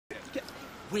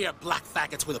We're black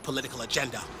faggots with a political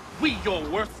agenda. We your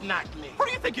worst nightmare. Who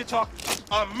do you think you're talking?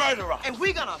 A murderer. And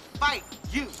we're gonna fight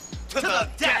you to the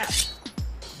death.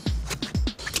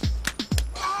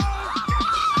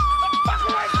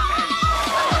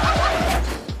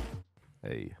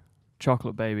 Hey.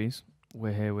 Chocolate Babies.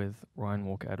 We're here with Ryan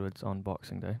Walker-Edwards on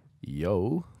Boxing Day,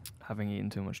 Yo. having eaten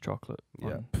too much chocolate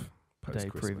on the day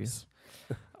previous.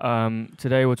 Post-Christmas.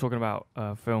 Today we're talking about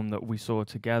a film that we saw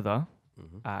together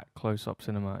Mhm. at Close Up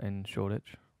Cinema in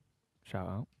Shoreditch. Shout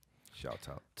out. Shout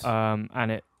out.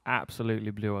 And it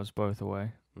absolutely blew us both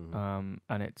away. Mhm.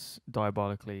 And it's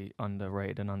diabolically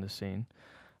underrated and underseen.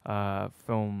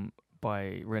 Film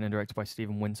written and directed by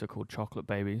Stephen Winter called Chocolate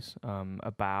Babies,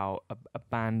 about a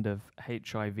band of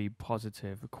HIV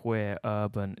positive, queer,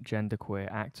 urban,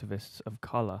 genderqueer activists of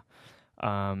colour,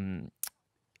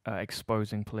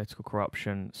 exposing political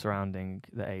corruption surrounding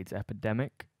the AIDS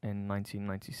epidemic in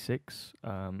 1996.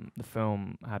 The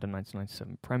film had a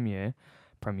 1997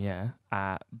 premiere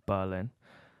at Berlin.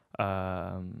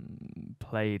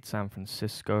 Played San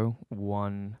Francisco,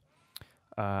 won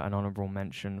an honorable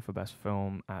mention for best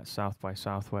film at South by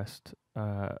Southwest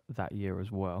that year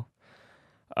as well.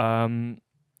 The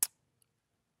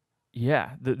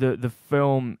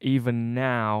film even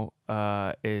now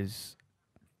is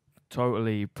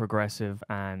totally progressive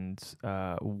and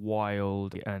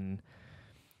wild, and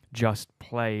just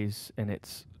plays in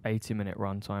its 80-minute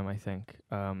runtime, I think,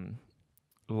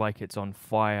 like it's on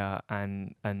fire,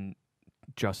 and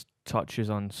just touches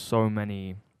on so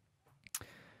many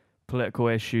political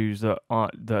issues that are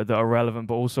relevant,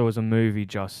 but also as a movie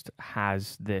just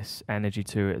has this energy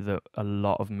to it that a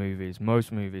lot of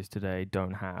most movies today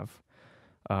don't have.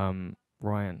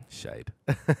 Ryan. Shade.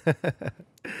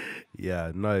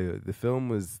 Yeah, no, the film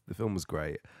was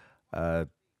great.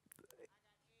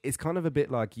 It's kind of a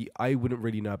bit like I wouldn't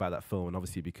really know about that film, and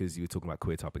obviously because you were talking about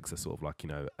queer topics, are sort of like,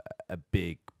 a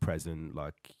big present,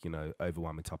 like,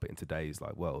 overwhelming topic in today's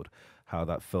like world. How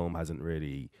that film hasn't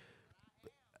really,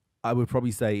 I would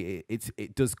probably say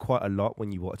it does quite a lot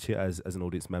when you watch it as an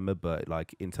audience member, but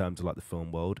like in terms of like the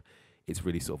film world, it's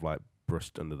really sort of like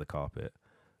brushed under the carpet.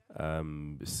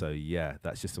 So yeah,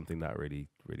 that's just something that really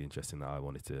interesting that I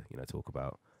wanted to talk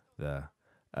about there.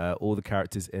 All the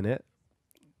characters in it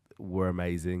were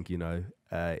amazing.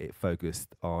 It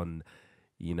focused on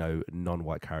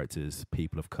non-white characters,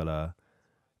 people of color,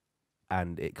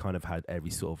 and it kind of had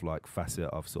every sort of like facet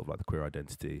of sort of like the queer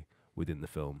identity within the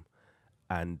film.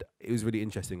 And it was really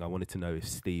interesting. I wanted to know if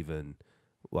Stephen,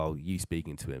 well, you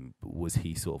speaking to him, was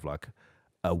he sort of like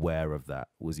aware of that?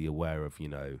 Was he aware of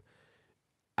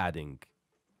adding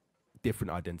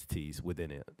different identities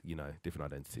within it,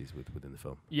 different identities within the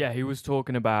film? Yeah, he was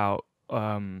talking about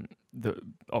the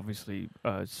obviously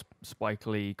Spike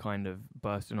Lee kind of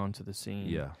bursting onto the scene.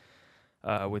 Yeah.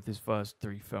 With his first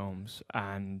 3 films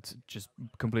and just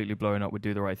completely blowing up with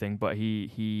Do the Right Thing. But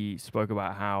he spoke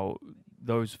about how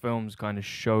those films kind of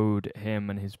showed him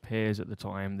and his peers at the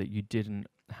time that you didn't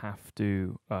have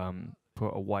to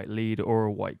put a white lead or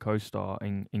a white co-star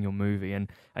in your movie. And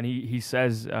he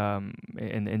says in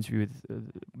the interview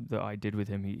that I did with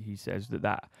him, he says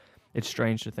that it's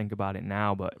strange to think about it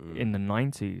now, but in the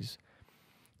 90s,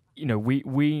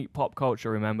 we pop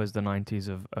culture remembers the 90s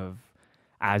of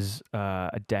as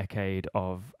a decade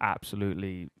of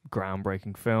absolutely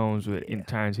groundbreaking films with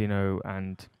Tarantino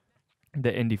and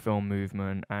the indie film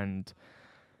movement and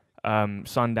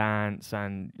Sundance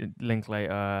and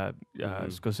Linklater,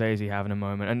 Scorsese having a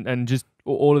moment, and just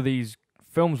all of these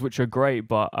films which are great,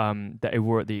 but that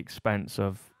were at the expense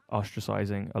of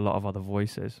ostracizing a lot of other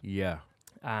voices. Yeah.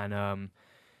 And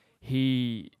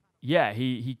he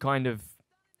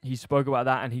spoke about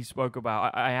that, and he spoke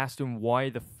about, I asked him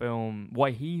why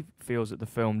he feels that the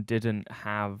film didn't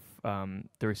have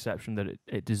the reception that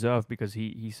it deserved, because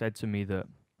he said to me that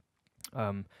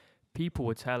people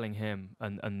were telling him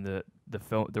and the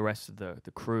rest of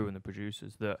the crew and the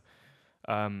producers that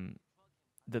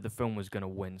the film was going to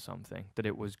win something, that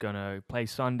it was going to play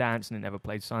Sundance, and it never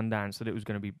played Sundance, that it was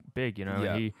going to be big,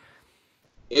 Yeah.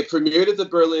 It premiered at the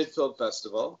Berlin Film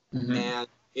Festival, and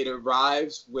it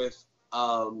arrives with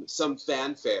some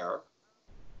fanfare,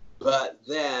 but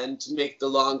then, to make the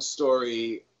long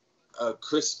story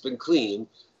crisp and clean,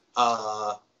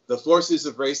 the forces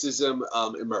of racism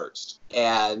emerged,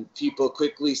 and people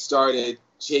quickly started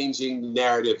changing the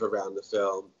narrative around the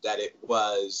film, that it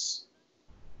was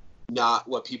not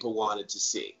what people wanted to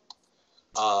see.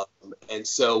 And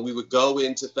so we would go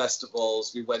into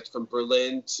festivals. We went from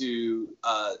Berlin to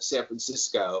San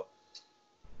Francisco,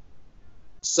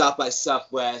 South by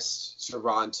Southwest,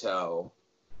 Toronto,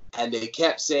 and they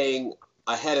kept saying,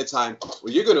 ahead of time,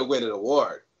 well, you're going to win an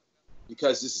award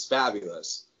because this is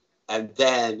fabulous. And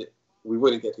then we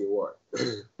wouldn't get the award.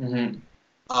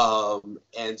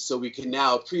 And so we can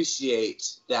now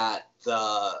appreciate that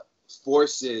the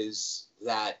forces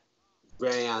that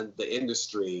ran the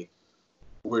industry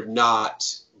were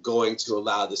not going to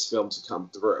allow this film to come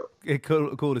through.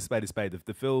 Call a spade a spade.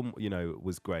 The film,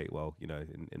 was great. Well,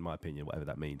 in my opinion, whatever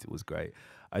that means, it was great.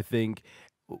 I think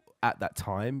at that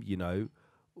time,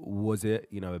 was it,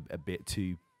 a bit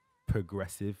too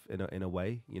progressive in a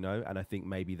way, and I think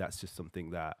maybe that's just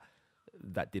something that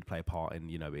did play a part in,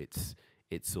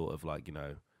 it's sort of like,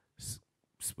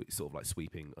 sort of like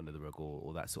sweeping under the rug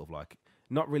or that sort of like,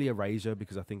 not really erasure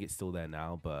because I think it's still there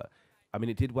now, but I mean,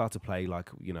 it did well to play like,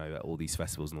 at all these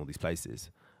festivals and all these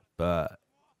places, but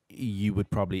you would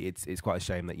probably, it's quite a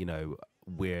shame that,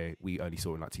 we only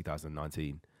saw it in like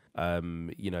 2019.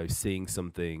 Seeing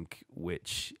something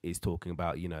which is talking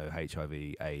about,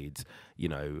 HIV, AIDS,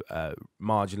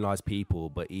 marginalized people,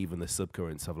 but even the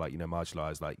subcurrents of like,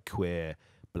 marginalized like queer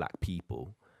black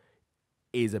people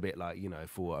is a bit like,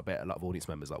 for a lot of audience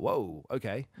members, like, whoa,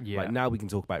 okay. Yeah. Like now we can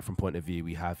talk about it from point of view.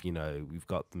 We have, we've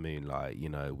got the moonlight,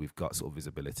 we've got sort of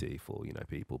visibility for,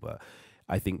 people. But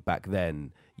I think back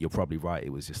then, you're probably right.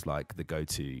 It was just like the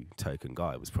go-to token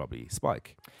guy was probably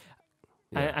Spike.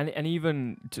 Yeah. And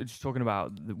even just talking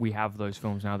about, we have those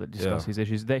films now that discuss these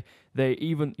issues. They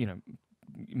even,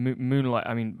 Moonlight.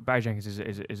 I mean, Barry Jenkins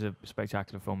is a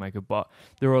spectacular filmmaker, but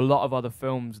there are a lot of other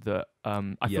films that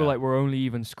I feel like we're only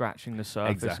even scratching the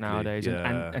surface nowadays.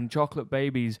 Yeah. And Chocolate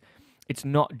Babies, it's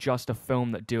not just a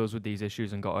film that deals with these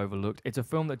issues and got overlooked. It's a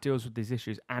film that deals with these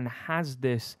issues and has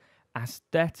this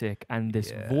aesthetic and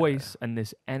this voice and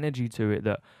this energy to it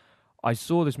that I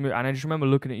saw this movie, and I just remember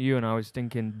looking at you and I was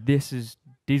thinking, these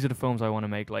are the films I want to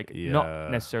make, like not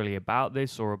necessarily about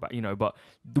this or about, but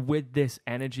with this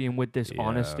energy and with this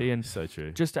honesty. And so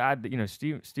true. Just to add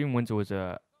that, Steven Winter was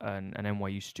an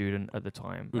NYU student at the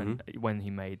time and when he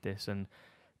made this, and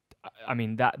I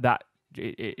mean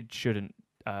it shouldn't,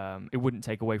 it wouldn't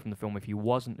take away from the film if he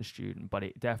wasn't a student, but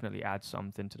it definitely adds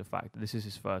something to the fact that this is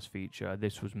his first feature.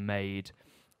 This was made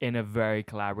in a very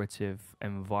collaborative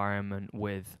environment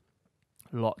with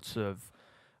lots of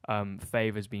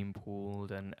favors being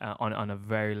pulled and on a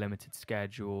very limited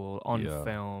schedule on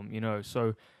film,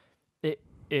 so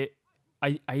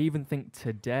I even think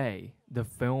today the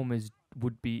film is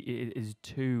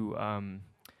too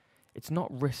it's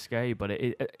not risque, but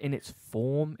it in its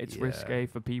form it's risque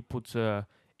for people to,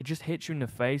 it just hits you in the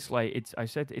face. Like it's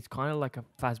kind of like a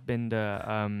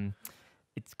Fassbinder,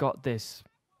 it's got this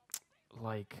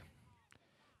like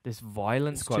this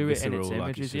violence to it in its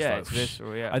images. It's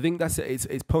visceral. I think that's it.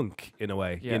 It's punk in a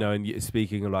way, and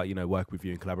speaking of like, work with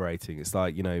you and collaborating, it's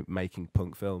like, making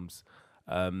punk films.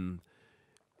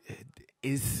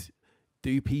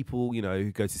 Do people,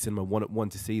 who go to cinema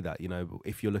want to see that,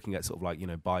 if you're looking at sort of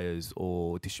like, buyers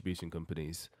or distribution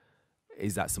companies,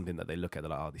 is that something that they look at?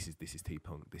 They're like, oh, this is too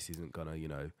punk. This isn't gonna,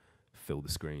 fill the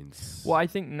screens. Well, I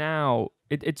think now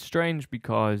it's strange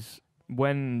because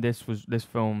when this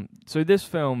film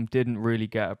didn't really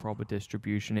get a proper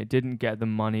distribution. It didn't get the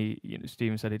money.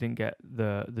 Steven said it didn't get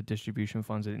the distribution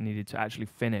funds that it needed to actually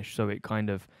finish. So it kind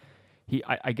of,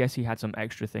 I guess he had some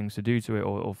extra things to do to it,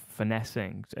 or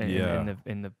finessing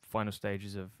in the final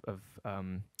stages of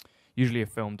usually a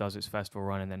film does its festival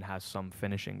run and then has some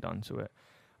finishing done to it.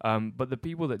 But the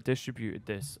people that distributed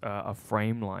this are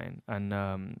Frameline,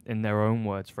 and in their own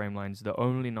words, Frameline's the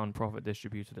only non-profit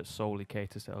distributor that solely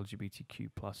caters to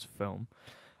LGBTQ plus film,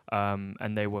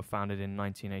 and they were founded in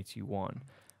 1981.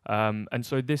 And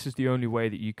so this is the only way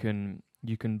that you can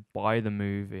buy the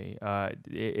movie.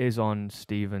 It is on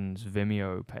Steven's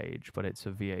Vimeo page, but it's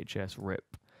a VHS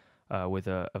rip with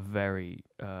a very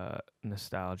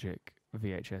nostalgic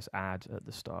VHS ad at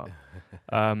the start.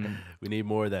 We need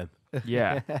more of them.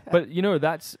 Yeah, but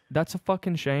that's a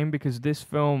fucking shame because this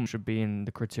film should be in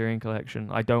the Criterion Collection.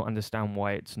 I don't understand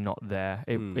why it's not there.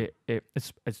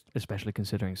 It's especially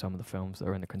considering some of the films that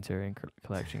are in the Criterion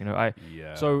Collection.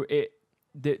 So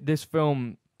this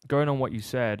film, going on what you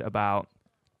said about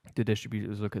the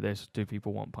distributors look at this, do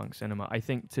people want punk cinema? I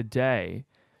think today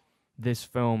this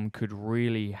film could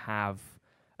really have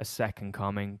a second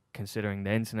coming, considering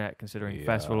the internet, considering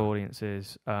festival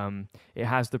audiences. It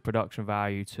has the production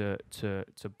value to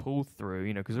pull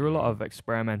through, because there are a lot of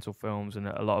experimental films and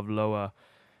a lot of lower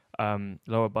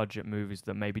budget movies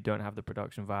that maybe don't have the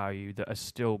production value that are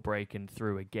still breaking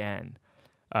through again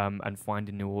and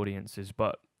finding new audiences.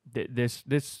 But I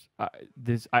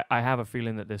have a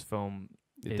feeling that this film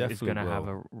is going to have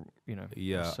a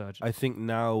resurgence. I think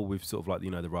now with sort of like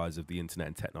the rise of the internet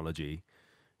and technology,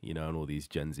 you know, and all these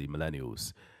Gen Z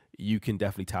millennials, you can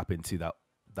definitely tap into that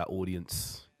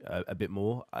audience a bit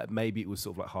more. Maybe it was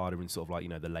sort of like harder in sort of like, you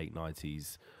know, the late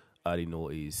 90s, early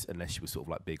noughties, unless you were sort of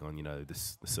like big on, you know, the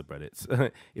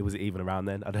subreddits. It was even around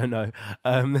then, I don't know.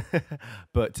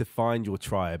 But to find your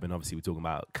tribe, and obviously we're talking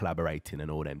about collaborating and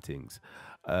all them things,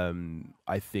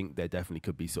 I think there definitely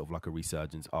could be sort of like a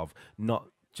resurgence of not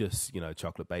just, you know,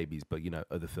 Chocolate Babies, but, you know,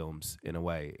 other films in a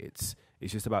way. It's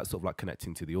just about sort of like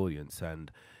connecting to the audience.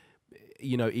 And,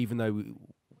 you know, even though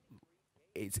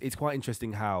it's quite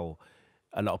interesting how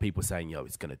a lot of people saying, yo,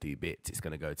 it's going to do bits, it's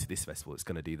going to go to this festival, it's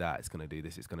going to do that, it's going to do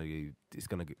this, it's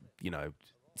going to, you know,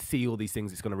 see all these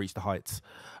things, it's going to reach the heights.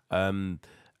 And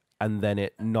then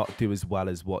it not do as well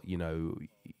as what, you know,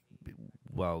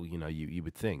 well, you know, you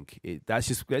would think. That's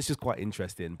just quite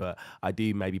interesting. But I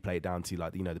do maybe play it down to,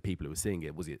 like, you know, the people who were seeing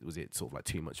it. Was it sort of like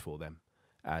too much for them?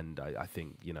 And I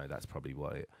think, you know, that's probably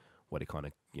what it kind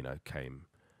of, you know, came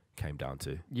down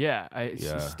to. Yeah,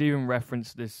 Stephen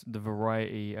referenced the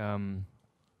Variety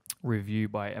review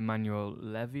by Emmanuel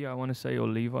Levy, I want to say, or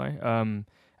Levi,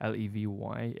 Levy,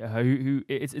 who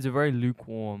it's a very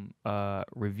lukewarm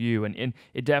review, and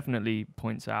it definitely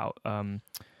points out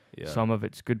some of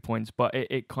its good points, but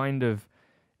it kind of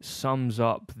sums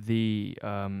up the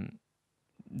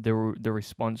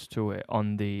response to it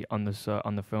on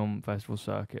the film festival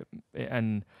circuit.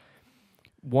 And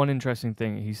one interesting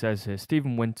thing he says here: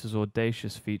 Stephen Winter's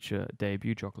audacious feature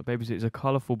debut, Chocolate Babies, is a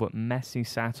colourful but messy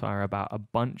satire about a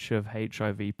bunch of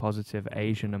HIV-positive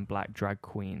Asian and Black drag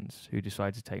queens who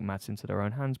decide to take matters into their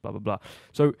own hands. Blah blah blah.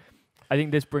 So, I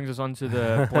think this brings us on to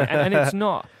the point, and it's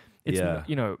not. It's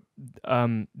you know,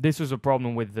 this was a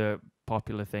problem with the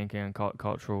popular thinking and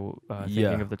cultural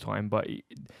thinking of the time. But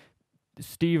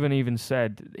Stephen even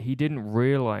said he didn't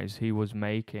realize he was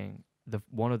making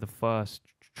one of the first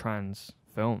trans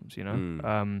films. You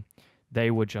know,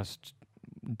 they were just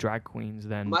drag queens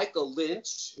then. Michael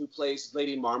Lynch, who plays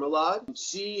Lady Marmalade,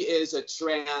 she is a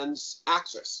trans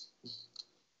actress.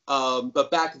 But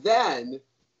back then,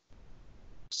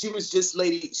 she was just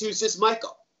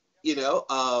Michael. You know,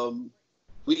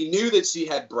 we knew that she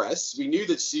had breasts. We knew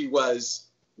that she was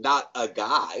not a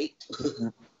guy,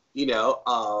 you know,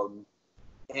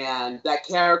 and that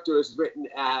character is written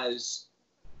as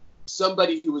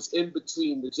somebody who was in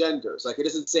between the genders. Like, it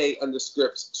doesn't say on the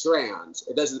script trans.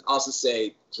 It doesn't also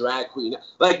say drag queen.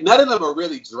 Like, none of them are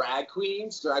really drag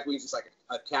queens. Drag queens is like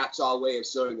a catch-all way of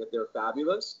showing that they're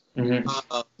fabulous.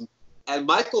 Mm-hmm. And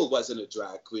Michael wasn't a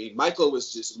drag queen. Michael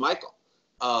was just Michael.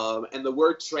 And the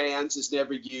word trans is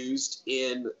never used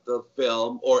in the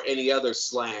film or any other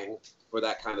slang for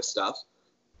that kind of stuff.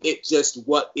 It's just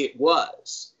what it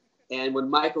was. And when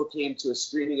Michael came to a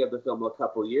screening of the film a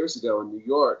couple of years ago in New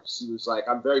York, she was like,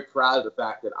 I'm very proud of the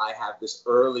fact that I have this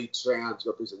early trans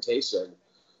representation,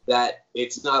 that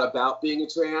it's not about being a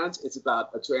trans, it's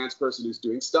about a trans person who's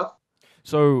doing stuff.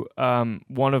 So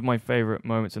one of my favorite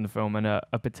moments in the film, and a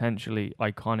potentially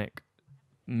iconic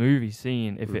movie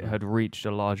scene if it had reached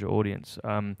a larger audience.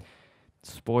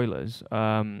 Spoilers.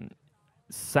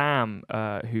 Sam,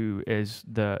 who is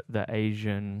the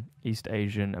East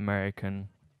Asian American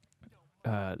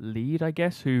lead, I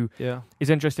guess, who is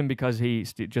interesting because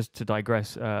just to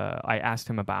digress, I asked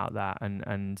him about that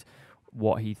and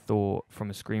what he thought from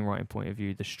a screenwriting point of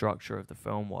view the structure of the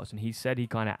film was, and he said he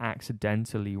kind of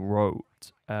accidentally wrote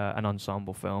an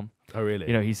ensemble film. Oh, really?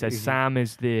 You know, he says Sam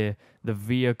is the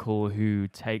vehicle who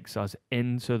takes us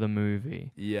into the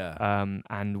movie. Yeah.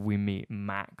 And we meet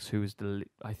Max, who is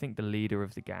I think the leader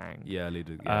of the gang. Yeah,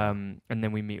 leader. Yeah. And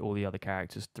then we meet all the other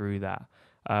characters through that.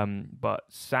 But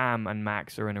Sam and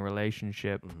Max are in a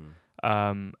relationship,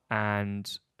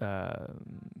 and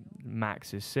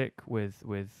Max is sick with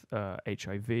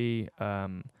HIV,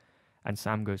 and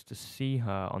Sam goes to see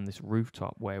her on this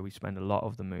rooftop where we spend a lot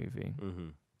of the movie,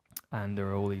 and there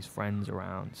are all these friends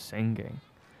around singing.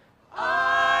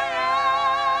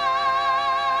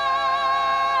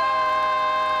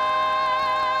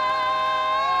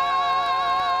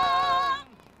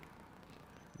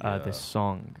 This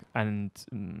song, and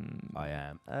I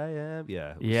am,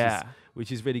 yeah,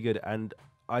 which is really good, and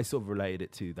I sort of related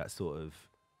it to that sort of,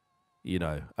 you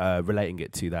know, relating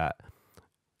it to that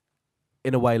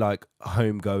in a way, like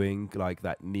homegoing, like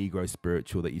that Negro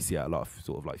spiritual that you see at a lot of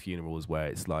sort of like funerals, where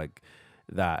it's like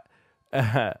that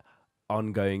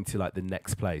ongoing to like the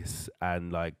next place,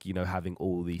 and like, you know, having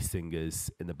all these singers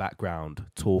in the background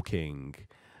talking,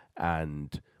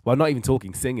 and well, not even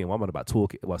talking, singing. Well, I'm on about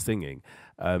talking while singing.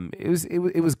 It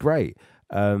was great.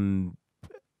 It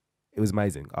was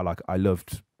amazing. I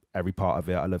loved every part of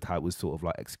it. I loved how it was sort of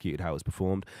like executed, how it was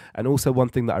performed, and also one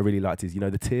thing that I really liked is, you know,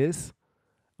 the tears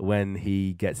when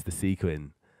he gets the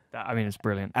sequin. I mean, it's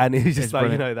brilliant. And it's just It's like,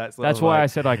 brilliant. that's why I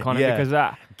said iconic, because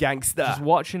that gangster. just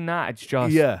watching that, it's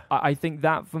just I think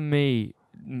that for me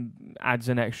adds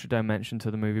an extra dimension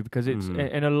to the movie, because it's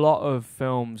in a lot of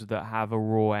films that have a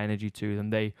raw energy to them,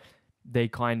 they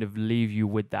kind of leave you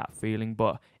with that feeling,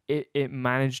 but it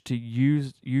managed to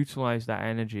utilize that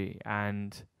energy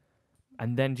and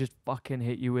then just fucking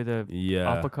hit you with a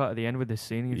uppercut at the end with this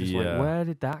scene. You're just like, where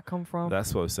did that come from?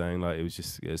 That's what I was saying. Like, it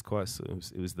was quite.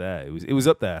 It was there. It was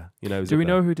up there. You know. Do we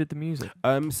know who did the music?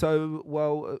 So,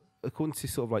 well, according to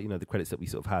sort of like, the credits that we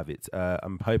sort of have, it's I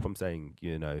hope I'm saying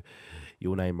your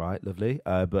name right, lovely.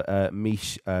 But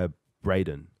Mish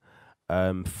Braden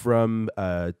from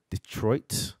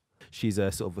Detroit. She's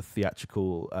a sort of a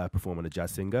theatrical performer and a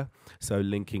jazz singer. So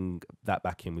linking that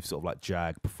back in with sort of like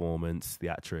jag performance,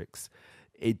 theatrics,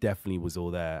 it definitely was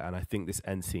all there. And I think this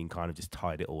end scene kind of just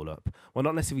tied it all up. Well,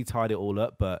 not necessarily tied it all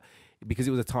up, but because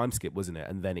it was a time skip, wasn't it?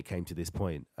 And then it came to this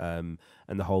point. And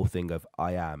the whole thing of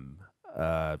I am,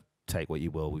 take what you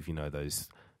will with,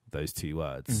 those two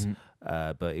words.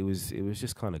 But it was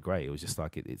just kind of great. It was just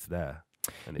like it's there.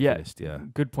 And it finished,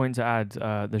 good point to add,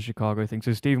 the Chicago thing.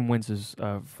 So Stephen Winter's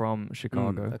from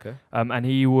Chicago. Okay. And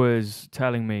he was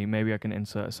telling me, maybe I can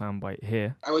insert a soundbite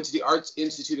here. I went to the Arts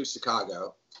Institute of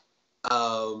Chicago.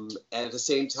 And at the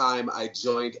same time, I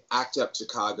joined ACT UP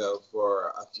Chicago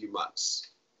for a few months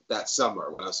that summer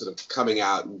when I was sort of coming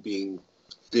out and being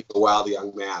a wild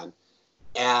young man.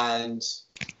 And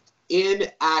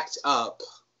in ACT UP,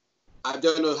 I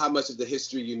don't know how much of the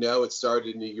history you know. It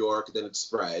started in New York, then it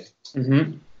spread.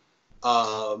 And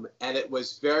it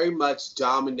was very much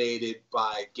dominated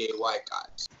by gay white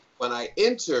guys. When I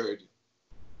entered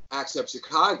ACT UP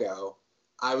Chicago,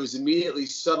 I was immediately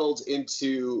shuttled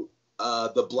into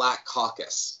the Black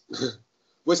Caucus,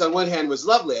 which on one hand was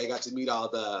lovely. I got to meet all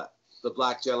the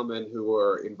Black gentlemen who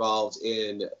were involved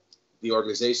in the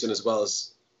organization as well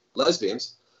as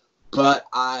lesbians. But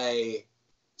I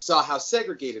saw how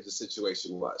segregated the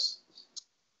situation was.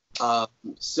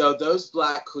 So those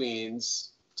Black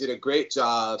queens did a great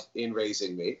job in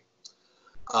raising me.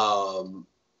 And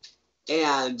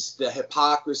the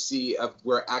hypocrisy of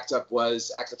where ACT UP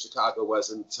Chicago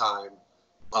was in the time,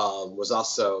 was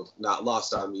also not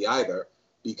lost on me either,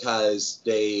 because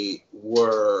they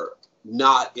were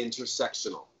not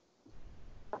intersectional,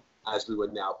 as we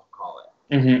would now call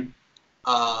it.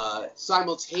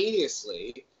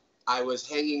 Simultaneously, I was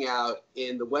hanging out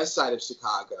in the west side of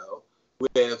Chicago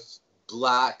with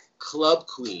Black club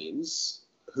queens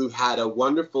who had a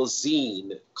wonderful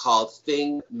zine called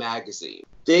Thing Magazine.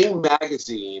 Thing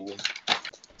Magazine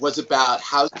was about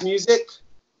house music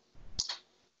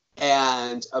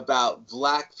and about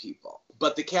Black people.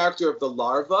 But the character of the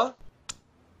larva,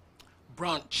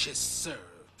 Brunch is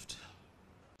served.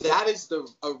 that is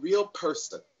a real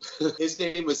person. His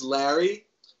name was Larry,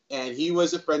 and he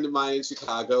was a friend of mine in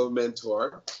Chicago, a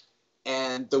mentor.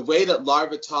 And the way that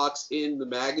Larva talks in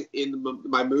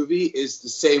my movie is the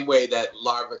same way that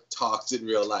Larva talks in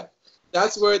real life.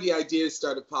 That's where the ideas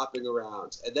started popping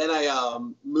around. And then I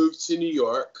moved to New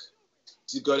York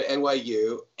to go to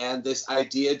NYU, and this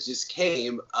idea just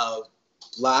came of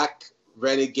Black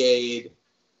renegade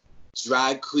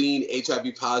drag queen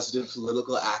HIV positive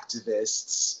political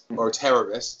activists or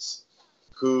terrorists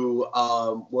who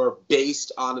were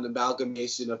based on an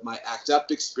amalgamation of my ACT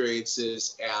UP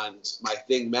experiences and my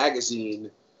Thing Magazine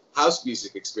house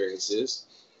music experiences,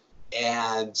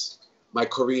 and my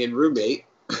Korean roommate,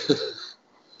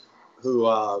 who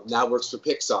now works for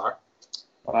Pixar.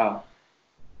 Wow.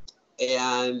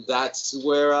 And that's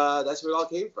where it all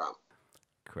came from.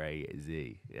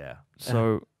 Crazy, yeah.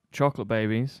 So, Chocolate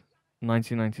Babies,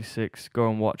 1996.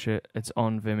 Go and watch it. It's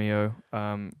on Vimeo.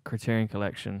 Criterion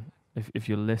Collection. If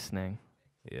you're listening,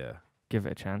 give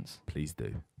it a chance. Please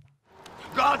do.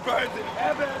 God burns in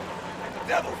heaven, and the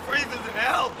devil freezes in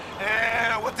hell,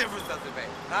 and what difference does it make,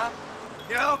 huh?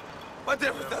 You know, what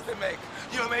difference does it make?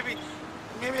 You know, maybe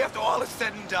after all is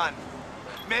said and done,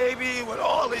 maybe when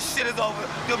all this shit is over,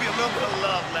 there'll be a little bit of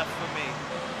love left for me,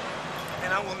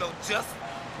 and I will know just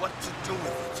what to do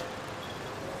with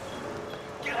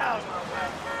it. Get out of my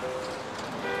way.